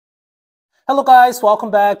Hello guys,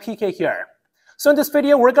 welcome back, PK here. So in this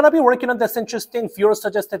video, we're going to be working on this interesting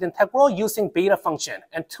viewer-suggested integral using beta function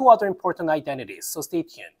and two other important identities, so stay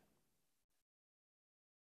tuned.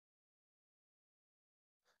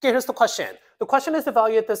 Okay, here's the question. The question is to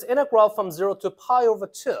evaluate this integral from 0 to pi over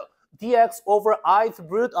 2 dx over ith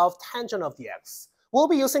root of tangent of dx. We'll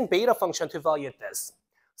be using beta function to evaluate this.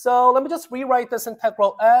 So let me just rewrite this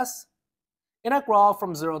integral as integral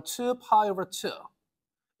from 0 to pi over 2.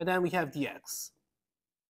 And then we have dx.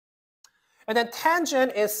 And then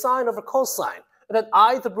tangent is sine over cosine. And then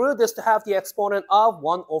ith root is to have the exponent of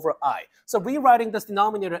 1 over I. So rewriting this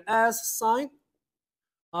denominator as sine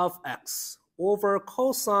of x over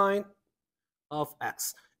cosine of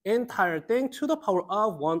x. Entire thing to the power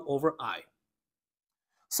of 1 over I.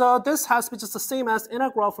 So this has to be just the same as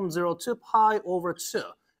integral from 0 to pi over 2.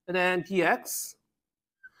 And then dx,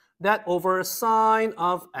 that over sine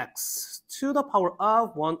of x to the power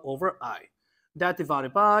of 1 over I. That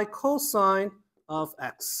divided by cosine of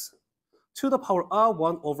x to the power of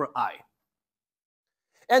 1 over I.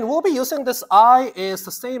 And we'll be using this I is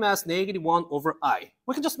the same as negative 1 over I.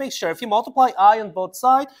 We can just make sure if you multiply I on both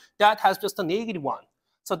sides, that has just a negative 1.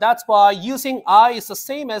 So that's why using I is the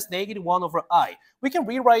same as negative 1 over I. We can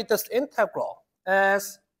rewrite this integral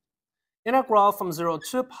as integral from 0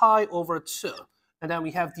 to pi over 2. And then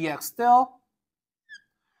we have dx still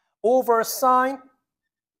over sine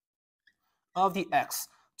of the x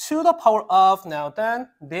to the power of now then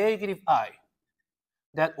negative I.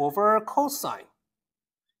 That over cosine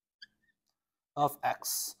of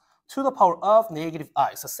x to the power of negative I.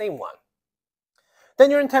 It's the same one.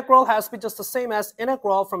 Then your integral has to be just the same as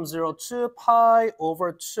integral from 0 to pi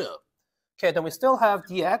over 2. Okay, then we still have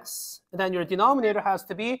dx, and then your denominator has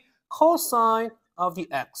to be cosine of the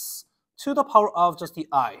x to the power of just the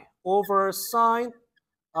I over sine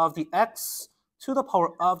of the x to the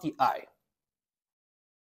power of the I.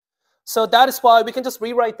 So that is why we can just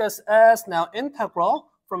rewrite this as now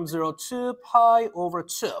integral from 0 to pi over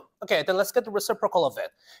 2. Okay, then let's get the reciprocal of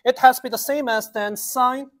it. It has to be the same as then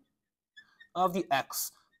sine of the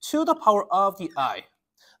x to the power of the I.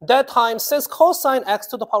 That time, since cosine x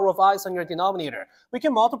to the power of I is on your denominator, we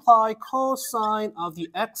can multiply cosine of the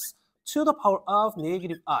x to the power of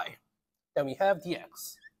negative I. Then we have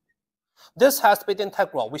dx. This has to be the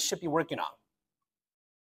integral we should be working on.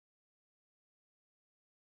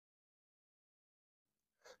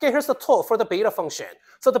 Okay, here's the tool for the beta function.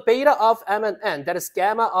 So the beta of m and n, that is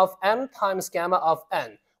gamma of m times gamma of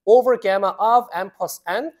n, over gamma of m plus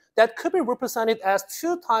n, that could be represented as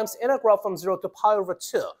 2 times integral from 0 to pi over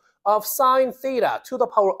 2 of sine theta to the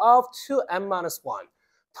power of 2m minus 1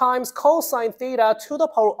 times cosine theta to the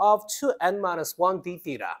power of 2n minus 1 d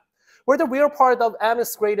theta, where the real part of m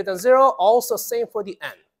is greater than 0, also same for the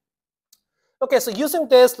n. Okay, so using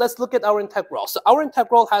this, let's look at our integral. So our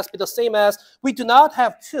integral has to be the same as, we do not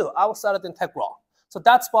have 2 outside of the integral. So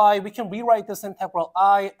that's why we can rewrite this integral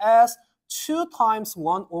I as 2 times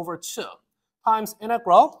 1 over 2 times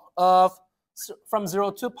integral of from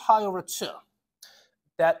 0 to pi over 2.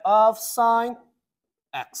 That of sine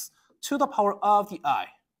x to the power of the I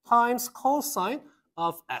times cosine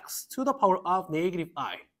of x to the power of negative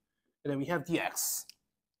I. And then we have dx.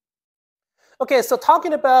 Okay, so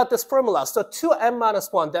talking about this formula, so 2m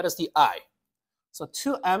minus 1, that is the I. So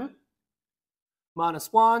 2m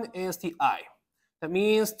minus 1 is the I. That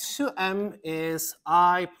means 2m is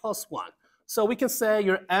I plus 1. So we can say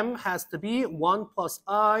your m has to be 1 plus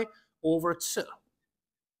I over 2.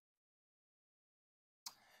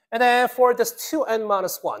 And then for this 2n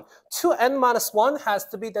minus 1, 2n minus 1 has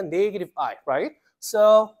to be the negative I, right?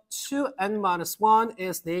 So 2n minus 1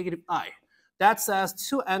 is negative I. That says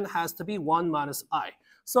 2n has to be 1 minus I.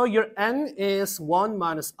 So your n is 1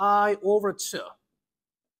 minus I over 2.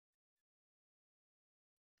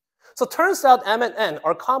 So turns out m and n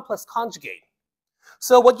are complex conjugate.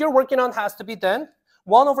 So what you're working on has to be then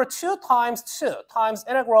 1 over 2 times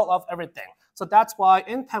integral of everything. So that's why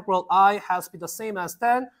integral I has to be the same as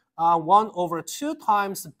then 1 over 2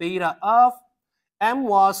 times beta of m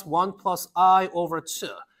was 1 plus I over 2.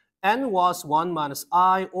 N was 1 minus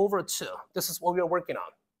I over 2. This is what we are working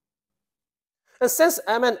on. And since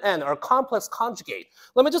m and n are complex conjugate,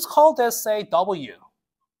 let me just call this, say, w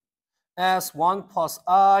as 1 plus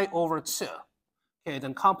I over 2. Okay,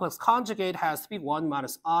 then complex conjugate has to be 1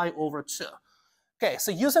 minus I over 2. Okay,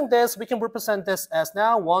 so using this, we can represent this as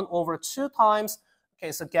now 1 over 2 times,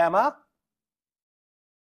 okay, so gamma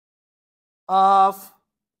of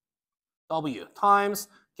w times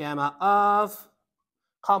gamma of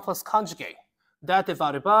complex conjugate. That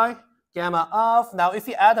divided by gamma of, now if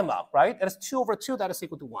you add them up, right, that is 2 over 2, that is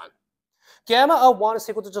equal to 1. Gamma of 1 is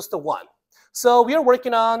equal to just the 1. So we are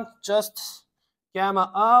working on just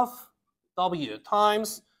gamma of w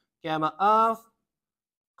times gamma of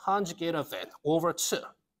conjugate of it over 2.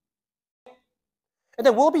 And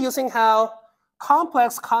then we'll be using how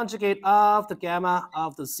complex conjugate of the gamma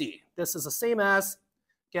of the z. This is the same as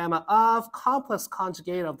gamma of complex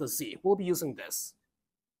conjugate of the z. We'll be using this.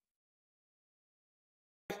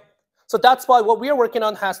 So that's why what we are working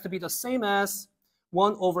on has to be the same as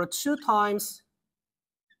 1 over 2 times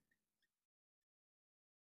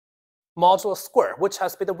modulus square, which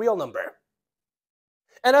has to be the real number.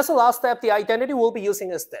 And as a last step, the identity we'll be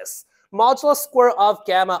using is this. Modulus square of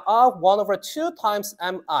gamma of 1 over 2 times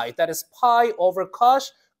mi. That is pi over cosh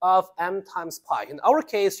of m times pi. In our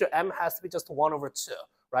case, your m has to be just 1 over 2,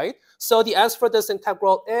 right? So the answer for this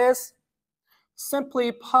integral is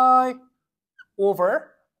simply pi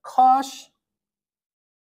over cosh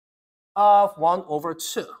of 1 over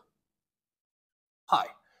 2 pi.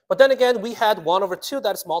 But then again, we had 1 over 2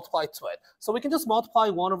 that is multiplied to it. So we can just multiply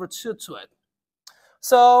 1 over 2 to it.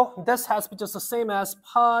 So this has to be just the same as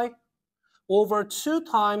pi over 2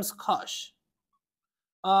 times cosh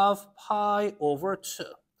of pi over 2.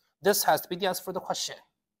 This has to be the answer for the question.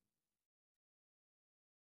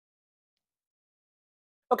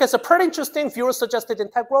 Okay, so pretty interesting viewer-suggested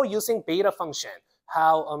integral using beta function.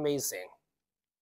 How amazing.